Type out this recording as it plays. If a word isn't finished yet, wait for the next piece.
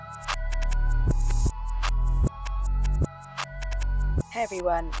Hi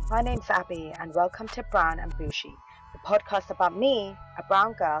everyone, my name's Abby and welcome to Brown and Bougie, the podcast about me, a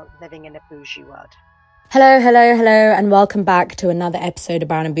brown girl living in a bougie world. Hello, and welcome back to another episode of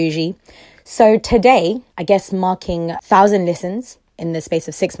Brown and Bougie. So today, I guess marking 1,000 listens in the space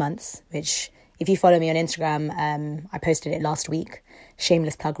of 6 months, which if you follow me on Instagram, I posted it last week.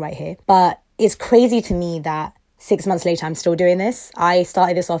 Shameless plug right here. But it's crazy to me that 6 months later, I'm still doing this. I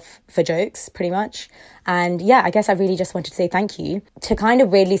started this off for jokes, pretty much. And yeah, I guess I really just wanted to say thank you. To kind of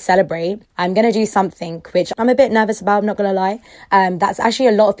weirdly celebrate, I'm going to do something which I'm a bit nervous about, I'm not going to lie. That's actually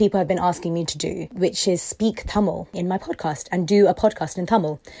a lot of people have been asking me to do, which is speak Tamil in my podcast and do a podcast in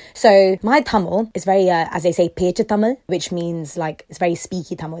Tamil. So my Tamil is very, as they say, Pecha Tamil, which means like, it's very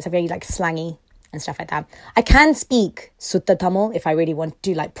speaky Tamil. It's a very like slangy and stuff like that. I can speak Sutta Tamil if I really want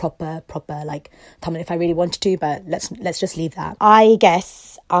to, like proper like Tamil if I really wanted to, but let's just leave that. I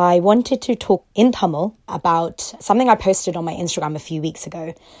guess I wanted to talk in Tamil about something I posted on my Instagram a few weeks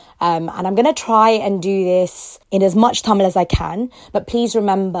ago. And I'm going to try and do this in as much Tamil as I can, but please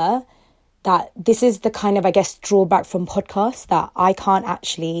remember that this is the kind of, I guess, drawback from podcasts, that I can't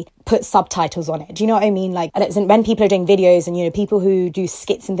actually put subtitles on it. Do you know what I mean? Like, when people are doing videos and, you know, people who do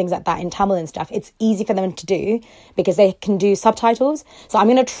skits and things like that in Tamil and stuff, it's easy for them to do because they can do subtitles. So I'm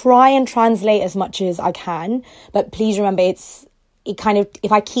going to try and translate as much as I can. But please remember, it kind of,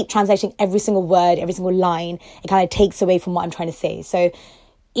 if I keep translating every single word, every single line, it kind of takes away from what I'm trying to say. So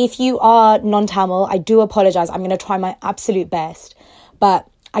if you are non-Tamil, I do apologize. I'm going to try my absolute best. But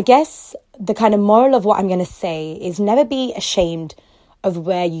I guess the kind of moral of what I'm going to say is never be ashamed of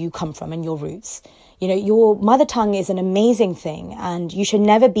where you come from and your roots. You know, your mother tongue is an amazing thing and you should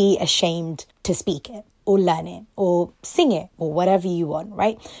never be ashamed to speak it or learn it or sing it or whatever you want,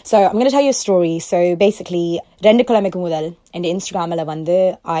 right? So I'm going to tell you a story. So basically, rendu kilameku mudal in Instagramla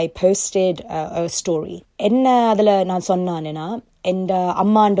vandu I posted a story. Enna adula naan sonnanena enda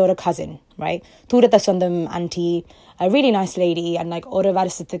amma and oru cousin, right? Thooratha sondam auntie, a really nice lady, and like oru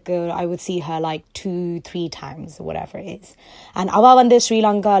varasattukku I would see her like 2-3 times or whatever it is. And ava vandu Sri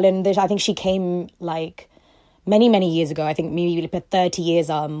Lanka, and I think she came like many years ago. I think maybe like 30 years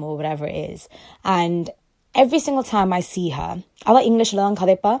or whatever it is. And every single time I see her, ava English la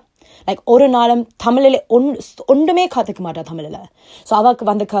kadaipa. Like oru naalam Tamil ondume kathukka maata Tamil. So avakku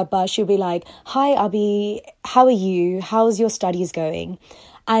vandu kappa, she'll be like, "Hi Abhi, how are you? How's your studies going?"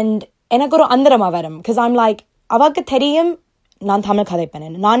 And enakku oru andarama varum, because I'm like, avakku theriyum naan Tamil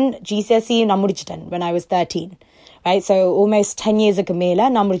kadaipen. Naan GCSE na mudichitan when I was 13. Right, so almost 10 years ago mela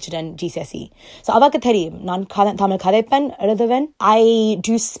na mudichitan GCSE. So avakku theriyum naan Tamil kadaipen eluduven. I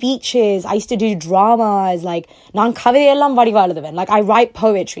do speeches, I used to do dramas, like naan kavadiyellam vadiva eluduven. Like I write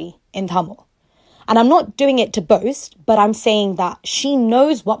poetry in Tamil. And I'm not doing it to boast, but I'm saying that she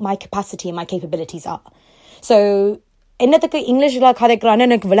knows what my capacity and my capabilities are. So என்னத்துக்கு இங்கிலீஷ்ல கதைக்கிறான்னு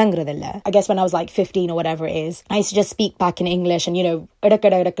எனக்கு விளங்குறதில்ல. I guess when I was like 15 or whatever it is, I used to just speak back in English and, you know,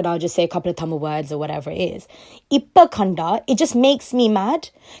 I'll just say a couple of Tamil words or whatever it is. Ippa kanda, it just makes me mad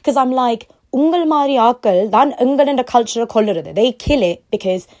because I'm like, ungal mari aakal than ungal in the culture kolluradhu. They kill it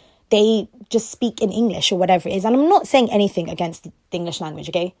because they just speak in English or whatever it is. And I'm not saying anything against the English language,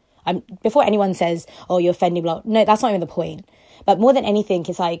 okay? Before anyone says, oh, you're offending, blah, no, that's not even the point. But more than anything,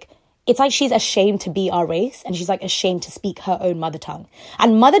 it's like she's ashamed to be our race and she's like ashamed to speak her own mother tongue.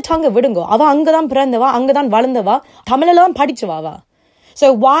 And mother tongue vidungo, ava angadhan pirandava, angadhan valandava, Tamilalam padichava.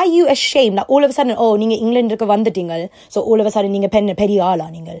 So why are you ashamed that all of a sudden, oh, ninga England ku vanditingal, so all of a sudden ninga periyala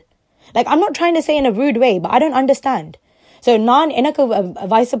ningal? Like, I'm not trying to say in a rude way, but I don't understand. So naan enakku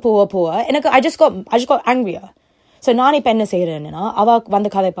vaisa poa enakku I just got angrier. So naan ipa enna seirena ava vandu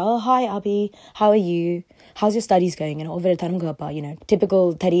kadaipa, hi Abhi, how are you? How's your studies going? And over the you know,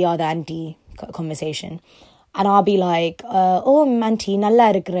 typical theriyada auntie conversation. And I'll be like, oh auntie,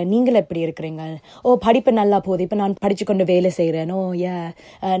 nalla irukren, neengal eppadi irukringa? Oh, padippu nalla podhu, ipo naan padichukondu vela seiren. Oh yeah,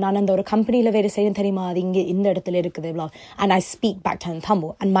 naan andha oru company la vela seiren theriyuma, adu inge indha edathila irukudhu, blah. And I speak back to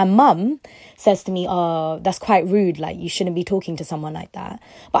Tamil. And my mum says to me, oh, that's quite rude, like you shouldn't be talking to someone like that.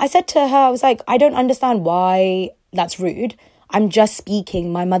 But I said to her, I was like, I don't understand why that's rude. I'm just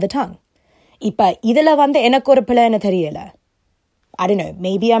speaking my mother tongue. Ipa idhila vande enakku oru pilana theriyala. I don't know,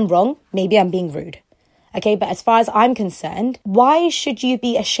 maybe I'm wrong, maybe I'm being rude. Okay, but as far as I'm concerned, why should you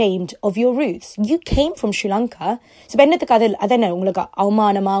be ashamed of your roots? You came from Sri Lanka. So ennathukku adena ungalku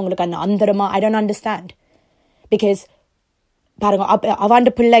avamaanama, ungalku andarama, I don't understand. Because பாருங்க அவண்ட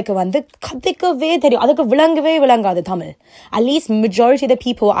பிள்ளைக்கு வந்து கதைக்கவே தெரியும், அதுக்கு விளங்காது Tamil. At least majority of the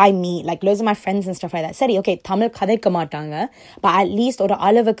people I meet, like loads of my friends and stuff like that, சரி okay Tamil கதைக்க மாட்டாங்க, but at least ஒரு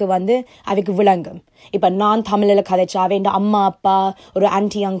அளவுக்கு வந்து அவைக்கு விளங்கும். இப்ப நான் தமிழில் கதைச்சா அவன் அம்மா அப்பா ஒரு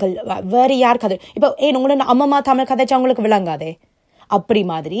ஆன்டி அங்கிள் வேற யார் கதை, இப்ப உங்களோட அம்மா தமிழ் கதைச்சா உங்களுக்கு விளங்காதே. அப்படி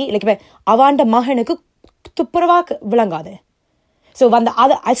மாதிரி like இப்ப அவாண்ட மகனுக்கு துப்புரவா விளங்காது. So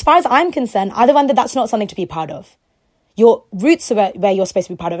as far as I'm concerned, that's not something to be proud of. Your roots are where you're supposed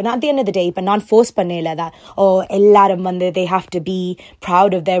to be proud of. And at the end of the day, but non force panela that ellarum they have to be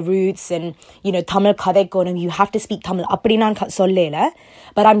proud of their roots and Tamil kadaikonam, you have to speak Tamil. Appadi nan sollela.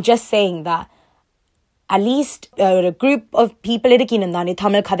 But I'm just saying that at least a group of people irukkinandane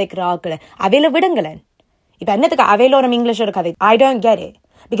Tamil kadaikiraakala avela vidangalen. Ipa ennathukku avela oram English oru kadai. I don't get it.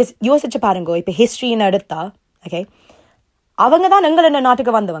 Because யோசிச்சு பாருங்க, இப்ப history ன்னு எடுத்தா, okay, அவங்க தான் எங்கள இந்த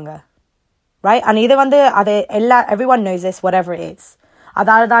நாட்டுக்கு வந்தவங்க, right? And இது அது everyone knows this, whatever it is.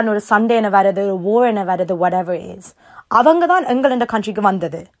 அதாவது தான் ஒரு சண்டை என்ன வருது, ஒரு war என்ன வருது, whatever it is. அவங்க தான் எங்கள் இந்த கண்ட்ரிக்கு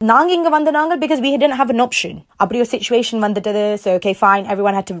வந்தது. நாங்க இங்க வந்தாங்க because we didn't have an option. அப்படி ஒரு situation வந்துட்டது. So okay, fine,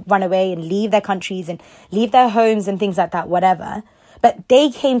 everyone had to run away and leave their countries and leave their homes and things like that, whatever. But they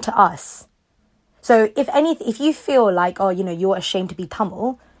came to us. So if you feel like, you're ashamed to be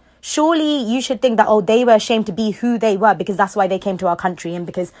Tamil, surely you should think that, they were ashamed to be who they were because that's why they came to our country and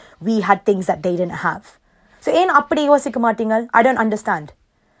because we had things that they didn't have. So appadi yosika maatinga? I don't understand.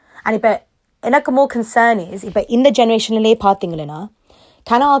 And ipa enakku more concern is, ipa in the generation le paathingalena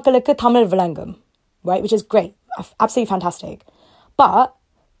kana aakalukku Tamil vilangum, right, which is great, absolutely fantastic. But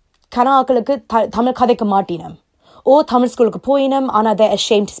kana aakalukku Tamil kadhikka maatinam, or Tamil school ku poinam ana they're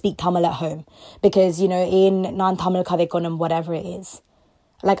ashamed to speak Tamil at home because in non Tamil kadhikkonam, whatever it is.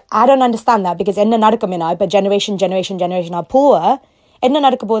 Like, I don't understand that because enna nadakkumena ipa generation poa enna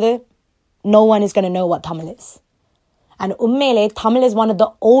nadakapodhu, no one is going to know what Tamil is. And ummele Tamil is one of the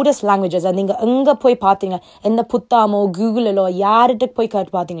oldest languages. And ninga enga poi paathinga enna puttamo Google lo yaarita poi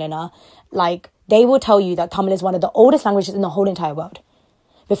kat paathingalena, like they will tell you that Tamil is one of the oldest languages in the whole entire world.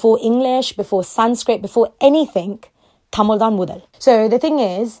 Before English, before Sanskrit, before anything, Tamil dan mudal. So the thing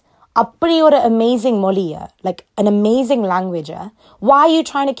is, appadi or amazing moliya, like an amazing language, why are you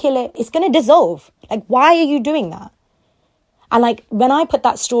trying to kill it? It's going to dissolve. Like, why are you doing that? And like, when I put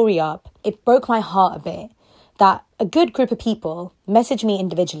that story up, it broke my heart a bit that a good group of people messaged me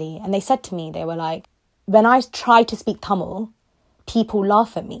individually and they said to me, they were like, when I try to speak Tamil, people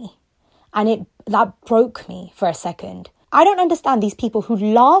laugh at me. And that broke me for a second. I don't understand these people who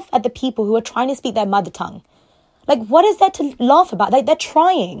laugh at the people who are trying to speak their mother tongue. Like, what is there to laugh about? Like, they're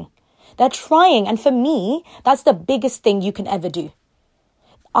trying. They're trying. And for me, that's the biggest thing you can ever do.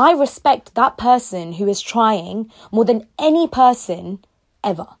 I respect that person who is trying more than any person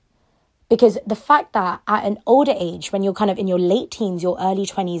ever. Because the fact that at an older age, when you're kind of in your late teens, your early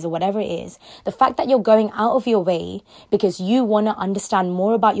 20s or whatever it is, the fact that you're going out of your way because you want to understand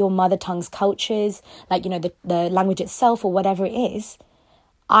more about your mother tongue's cultures, like, the language itself or whatever it is,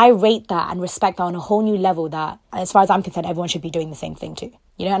 I rate that and respect that on a whole new level that, as far as I'm concerned, everyone should be doing the same thing too.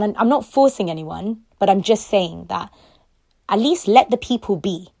 And I'm not forcing anyone, but I'm just saying that at least let the people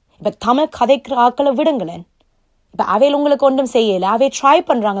be. But Tamil kadaikra aakala vidangalen. Ipa avel ungalukku ondum seiyala, ave try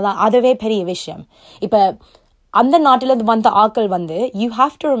pandranga, adave periya vishayam. Ipa அந்த நாட்டில வந்த ஆக்கள் you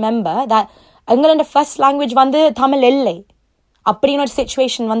have to remember that எங்களோட first language Tamil இல்லை அப்படின்னு ஒரு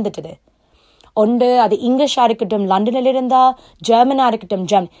situation வந்துட்டது. ஒன்று அது இங்கிலீஷா இருக்கட்டும், லண்டனில் இருந்தா ஜெர்மனா இருக்கட்டும்,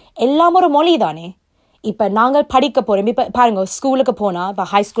 எல்லாம் ஒரு மொழி தானே. இப்ப நாங்கள் படிக்க போறோம். இப்ப பாருங்க, ஸ்கூலுக்கு போனா, இப்ப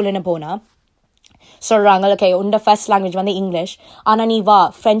ஹை ஸ்கூல்னு போனா சொல்றாங்க, ஓகே உண்ட ஃபர்ஸ்ட் லாங்குவேஜ் இங்கிலீஷ், ஆனா நீ வா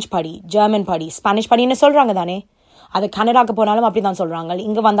பிரெஞ்சு படி, ஜெர்மன் படி, ஸ்பானிஷ் படின்னு சொல்றாங்க தானே. அது கனடாக்கு போனாலும் அப்படிதான் சொல்றாங்க,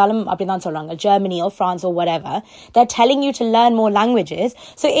 இங்க வந்தாலும் அப்படிதான் சொல்றாங்க, ஜெர்மனியோ பிரான்ஸோ whatever. They're telling you to learn more languages.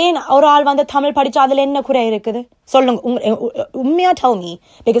 So ஏன் ஒரு ஆள் தமிழ் படிச்சா அதுல என்ன குறை இருக்குது சொல்லுங்க. உண்மையா tell me,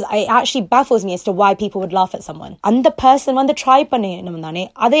 because it actually baffles me as to why people would laugh at someone. அந்த person try பண்ணணும் தானே,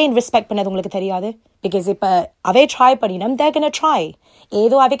 அதை ரெஸ்பெக்ட் பண்ணது உங்களுக்கு தெரியாது. Because இப்ப அவை ட்ரை பண்ணினோம், they're gonna try.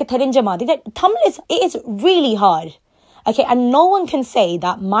 ஏதோ அவைக்கு தெரிஞ்ச மாதிரி. Tamil is really hard. Okay, and no one can say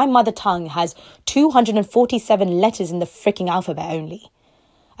that my mother tongue has 247 letters in the freaking alphabet only.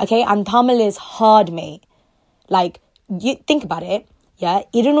 Okay, and Tamil is hard, mate. Like, you think about it, yeah,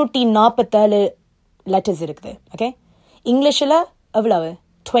 247 letters இருக்குது. Okay, Englishல எவ்வளவு?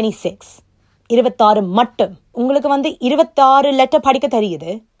 26. 26 மட்டும். உங்களுக்கு 26 letter படிக்க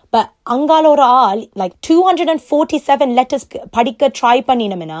தெரியுது. But அங்கால ஒரு ஆள் like 247 letters படிக்க ட்ரை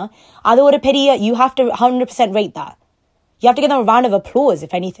பண்ணினோம்னா அது ஒரு பெரிய, you have to 100% rate that. You have to give them a round of applause,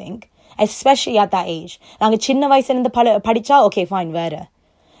 if anything, especially at that age. நாங்க சின்ன வயசுல இருந்து படிச்சா okay fine வேற.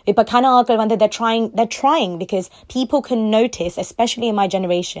 இப்ப கன ஆக்கள் they're trying because people can notice, especially in my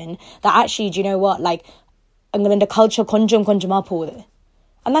generation, that actually, do you know what, like எங்களோட culture கொஞ்சமா போகுது.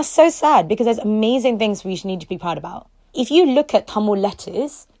 And that's so sad because there's amazing things we need to be proud about. If you look at Tamil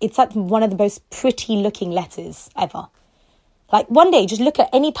letters, it's like one of the most pretty looking letters ever. Like one day, just look at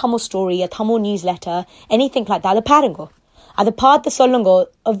any Tamil story, a Tamil newsletter, anything like that. Parango. அதை பார்த்து சொல்லுங்க.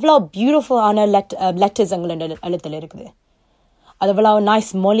 எவ்வளோ பியூட்டிஃபுல்லான letters எங்களோட எழுத்துல இருக்குது. அது எவ்வளோ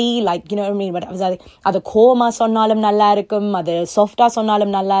நைஸ் மொழி, லைக் யூனோ ஐ மீன். அது கோமா சொன்னாலும் நல்லா இருக்கும், அது சாஃப்டா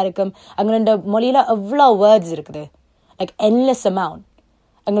சொன்னாலும் நல்லா இருக்கும். எங்களோட மொழியில எவ்வளோ வேர்ட்ஸ் இருக்குது, லைக் endless amount.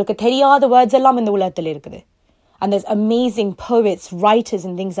 எங்களுக்கு தெரியாத வேர்ட்ஸ் எல்லாம் இந்த உலகத்தில் இருக்குது. And there's amazing poets, writers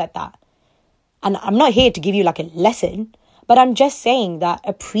and things like that. And I'm not here to give you like a lesson, but I'm just saying that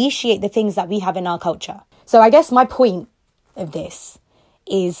appreciate the things that we have in our culture. So I guess my point of this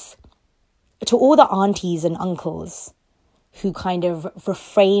is to all the aunties and uncles who kind of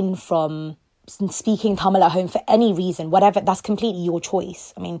refrain from speaking Tamil at home for any reason, whatever, that's completely your choice.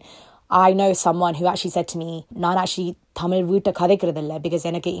 I mean, I know someone who actually said to me, "Naan actually Tamil veeta kadaikiradilla because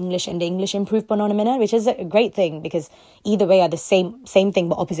enakku English improve panonumena," which is a great thing because either way are the same thing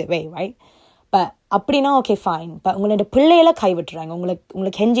but opposite way, right? But அப்படின்னா okay fine. But உங்களோட பிள்ளையில கைவிட்டுறாங்க.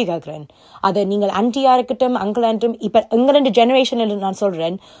 உங்களுக்கு கெஞ்சி கேட்குறேன். அதை நீங்கள் Anthea இருக்கட்டும், uncle ஆன்ட்டும், இப்போ எங்களோட ஜெனரேஷனில் நான்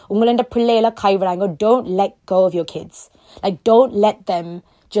சொல்கிறேன், உங்களோட பிள்ளையில கைவிடாங்க. Don't let go of your kids. Like, don't let them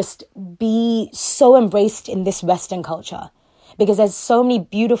just be so embraced in this Western culture. Because there's so many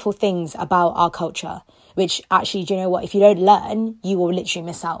beautiful things about our culture, which actually, do you know what, if you don't learn, you will literally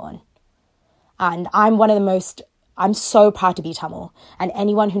miss out on. And I'm so proud to be Tamil. And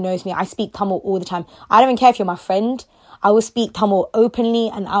anyone who knows me, I speak Tamil all the time. I don't even care if you're my friend. I will speak Tamil openly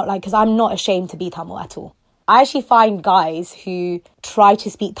and out loud because I'm not ashamed to be Tamil at all. I actually find guys who try to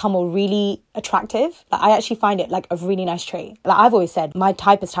speak Tamil really attractive. Like, I actually find it like a really nice trait. Like I've always said, my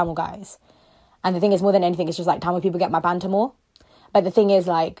type is Tamil guys. And the thing is, more than anything, it's just like Tamil people get my banter more. But the thing is,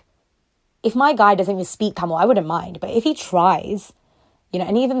 like, if my guy doesn't even speak Tamil, I wouldn't mind. But if he tries, you know,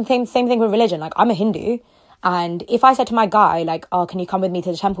 and even same thing with religion. Like, I'm a Hindu. And if I said to my guy, like, oh, can you come with me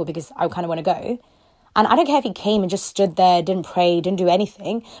to the temple because I kind of want to go? And I don't care if he came and just stood there, didn't pray, didn't do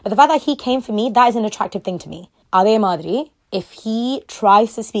anything. But the fact that he came for me, that is an attractive thing to me. Adhe madri, if he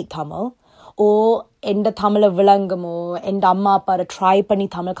tries to speak Tamil, or enda Tamil vilangamo, enda amma appa try panni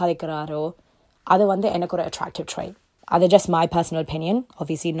Tamil kadaikararo, adu vandu enakku oru attractive trait. That's just my personal opinion.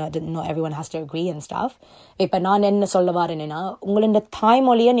 Obviously, not everyone has to agree and stuff. If நான் என்ன சொல்ல வரேன்னா, உங்களோட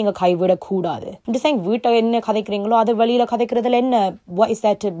தாய்மொழியை நீங்க கைவிட கூடாது. I'm just saying, வீட்டை என்ன கதைக்கிறீங்களோ அது வெளியில கதைக்கிறதுல என்ன, what is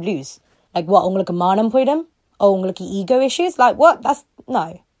there to lose? Like what, உங்களுக்கு மானம் போயிடும்? Or உங்களுக்கு ego issues? Like what? That's no.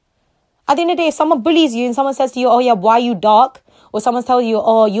 At the end of the day, if someone bullies you and someone says to you, oh yeah, why are you dark? Or someone tells you,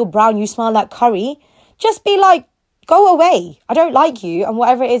 oh, you're brown, you smell like curry, just be like, go away. I don't like you and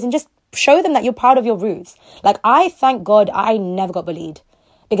whatever it is, and just show them that you're proud of your roots. Like, I thank God I never got bullied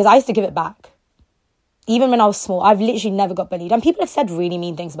because I used to give it back. Even when I was small, I've literally never got bullied. And people have said really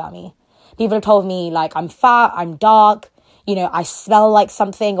mean things about me. People have told me, like, I'm fat, I'm dark, you know, I smell like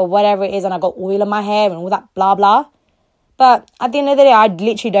something or whatever it is, and I got oil in my hair and all that blah, blah. But at the end of the day, I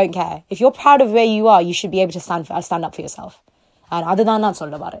literally don't care. If you're proud of where you are, you should be able to stand up for yourself. And other than that,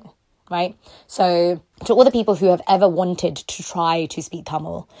 all about it. Right? So to all the people who have ever wanted to try to speak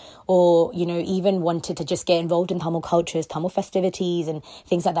Tamil, or, you know, even wanted to just get involved in Tamil cultures, Tamil festivities and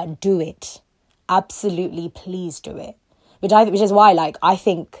things like that, do it. Absolutely, please do it. Which is why, like, I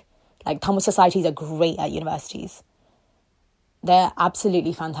think, like, Tamil societies are great at universities. They're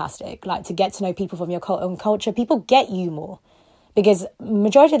absolutely fantastic. Like, to get to know people from your own culture, people get you more. Because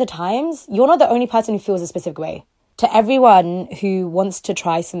majority of the times, you're not the only person who feels a specific way. To everyone who wants to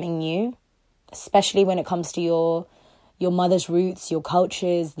try something new, especially when it comes to your mother's roots, your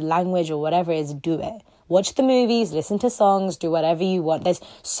cultures, language or whatever it is, do it. Watch the movies, listen to songs, do whatever you want. There's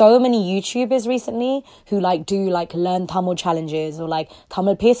so many YouTubers recently who do learn Tamil challenges or like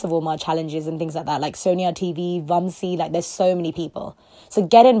Tamil Pesavoma challenges and things like that. Like Sonia TV, Vamsi, like there's so many people. So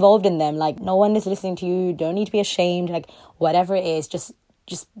get involved in them. Like no one is listening to you. Don't need to be ashamed. Like whatever it is,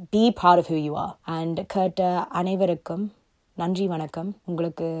 just be proud of who you are. And கேட்ட அனைவருக்கும் நன்றி வணக்கம்.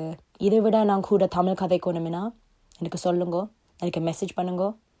 உங்களுக்கு இதை விட நான் கூட தமிழ் கதைக்கணும்னா எனக்கு சொல்லுங்க, எனக்கு மெசேஜ் பண்ணுங்க,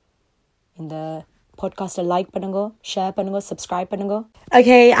 இந்த podcast like பண்ணுங்க, share பண்ணுங்க, subscribe பண்ணுங்க.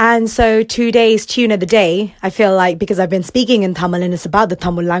 Okay, and so today's tune of the day, I feel like because I've been speaking in Tamil and it's about the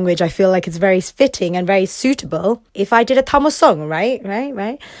Tamil language, I feel like it's very fitting and very suitable if I did a Tamil song, right?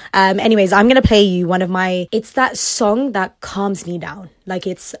 Anyways, I'm going to play you one of my, it's that song that calms me down. Like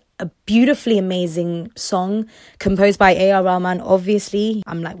it's a beautifully amazing song composed by A.R. Rahman. Obviously,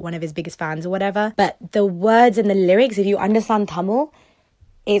 I'm like one of his biggest fans or whatever. But the words and the lyrics, if you understand Tamil,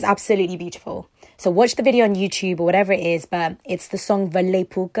 is absolutely beautiful. So watch the video on YouTube or whatever it is, but it's the song Vallai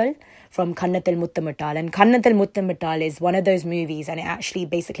Pookal from Kannathil Muthamittal. And Kannathil Muthamittal is one of those movies, and it actually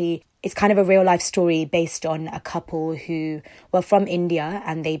basically, it's kind of a real life story based on a couple who were from India,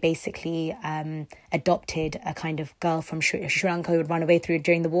 and they basically adopted a kind of girl from Sri Lanka who would run away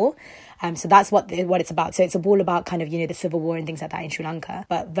during the war. So that's what it's about. So it's all about kind of, the Civil War and things like that in Sri Lanka.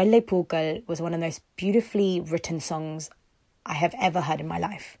 But Vallai Pookal was one of the most beautifully written songs I have ever heard in my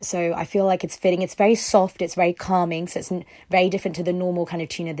life. So I feel like it's fitting. It's very soft. It's very calming. So it's very different to the normal kind of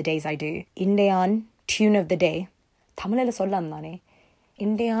tune of the days I do. Indian tune of the day. Tamil sollandane.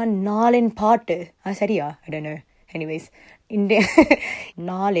 Indian naalin paattu. Seriya? I don't know. Anyways, Indian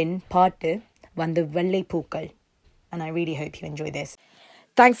naalin paattu vandu Vallai Pookal. And I really hope you enjoy this.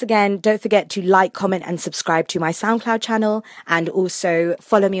 Thanks again. Don't forget to like, comment and subscribe to my SoundCloud channel, and also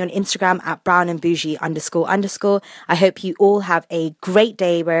follow me on Instagram at brownandbougie__. I hope you all have a great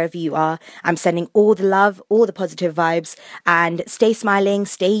day wherever you are. I'm sending all the love, all the positive vibes, and stay smiling,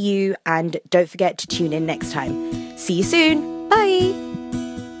 stay you, and don't forget to tune in next time. See you soon. Bye.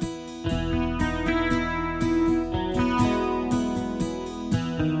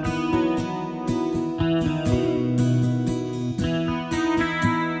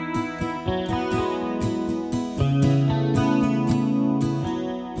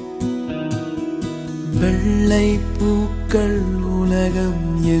 வெள்ளை பூக்கள் உலகம்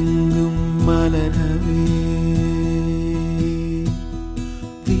எங்கும் மலரவே,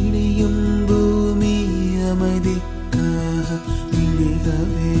 விடியும் பூமி அமைதிக்காக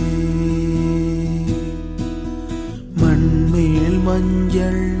விடிகவே, மண்மேல்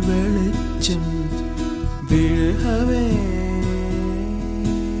மஞ்சள் வெளிச்சம் விழுகவே,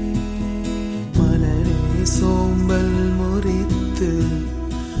 மலரே சோம்பல் முறித்து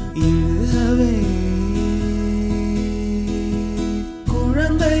இழுகவே,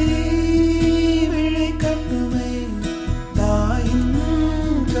 குழந்தை விழி கட்டுமே தாயின்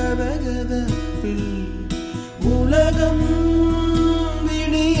கதகதப்பில், உலகம்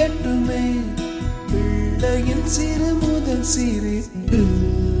விடியட்டுமே பிள்ளையின் சிறு முதல் சிரிப்பில்,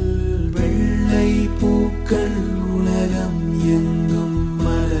 வெள்ளை பூக்கள் உலகம் எங்கும்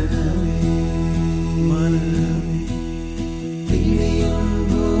மலரவே, மலரவே, விடியும்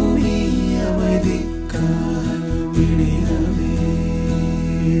பூமி அமைதிக்காக விடியவே,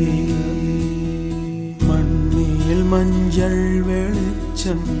 மண்ணில் மஞ்சள்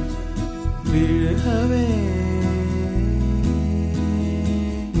வெளிச்சம் விழுகவே,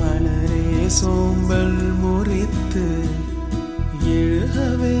 மலரே சோம்பல் முறித்து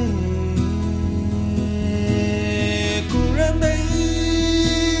எழுகவே, குழந்தை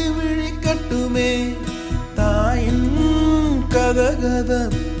விழிக்கட்டுமே தாயின்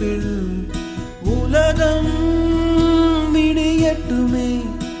கதகதப்பில், உலகம் விடியட்டுமே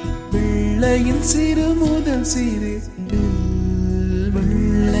பிள்ளையின் சிறு முதல் சிரிப்பில்,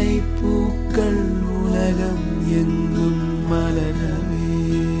 வெள்ளை பூக்கள் உலகம் எங்கும் மலரவே.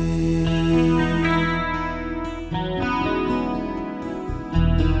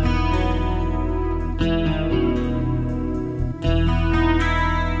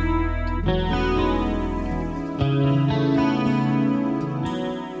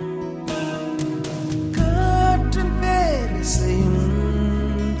 காற்றின் பேரிசையும்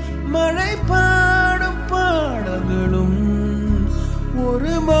மழை பாடும் பாடல்களும்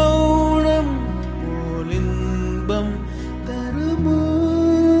ஒரு மௌனம் போல் இன்பம் தருமோ,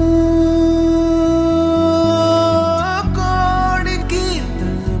 கோடி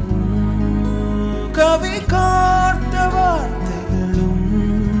கீர்த்தனமும் கவி காத்த வார்த்தைகளும்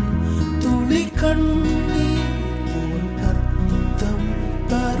துளி கண்ணீர் போல் அர்த்தம்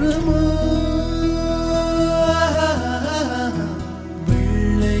தருமோ,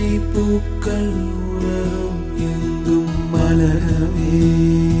 வெள்ளை பூக்கள் உலகம் எங்கும் மலரவே,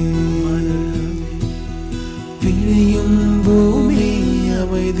 மலரவே, விடியும் பூமி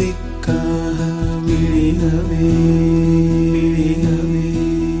அமைதிக்காக விடிகவே, விடிகவே,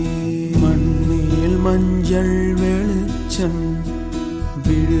 மண்ணில் மஞ்சள் வெளிச்சம்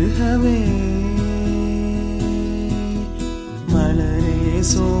விழுகவே, மலரே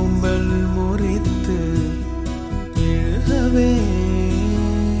சோம்பல் முறித்து எழுகவே,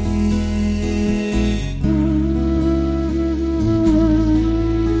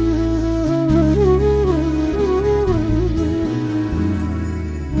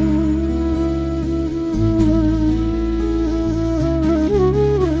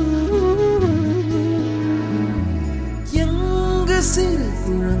 எங்கு சிறு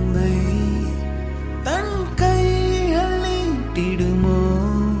குழந்தை தன் கைகள் நீட்டிடுமோ,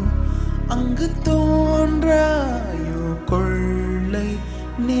 அங்கு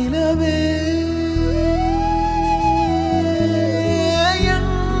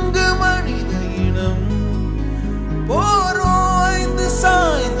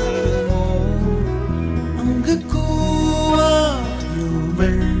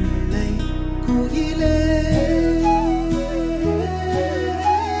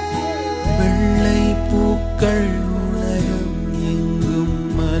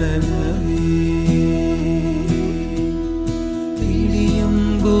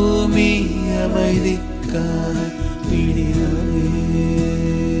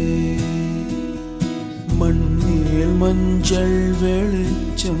மஞ்சள்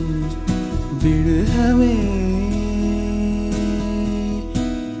வெளிச்சம் விழுகவே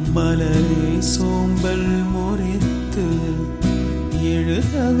மலரே சோம்பல் முறித்து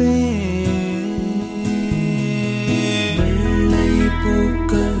எழுகவே வெள்ளை பூக்கள்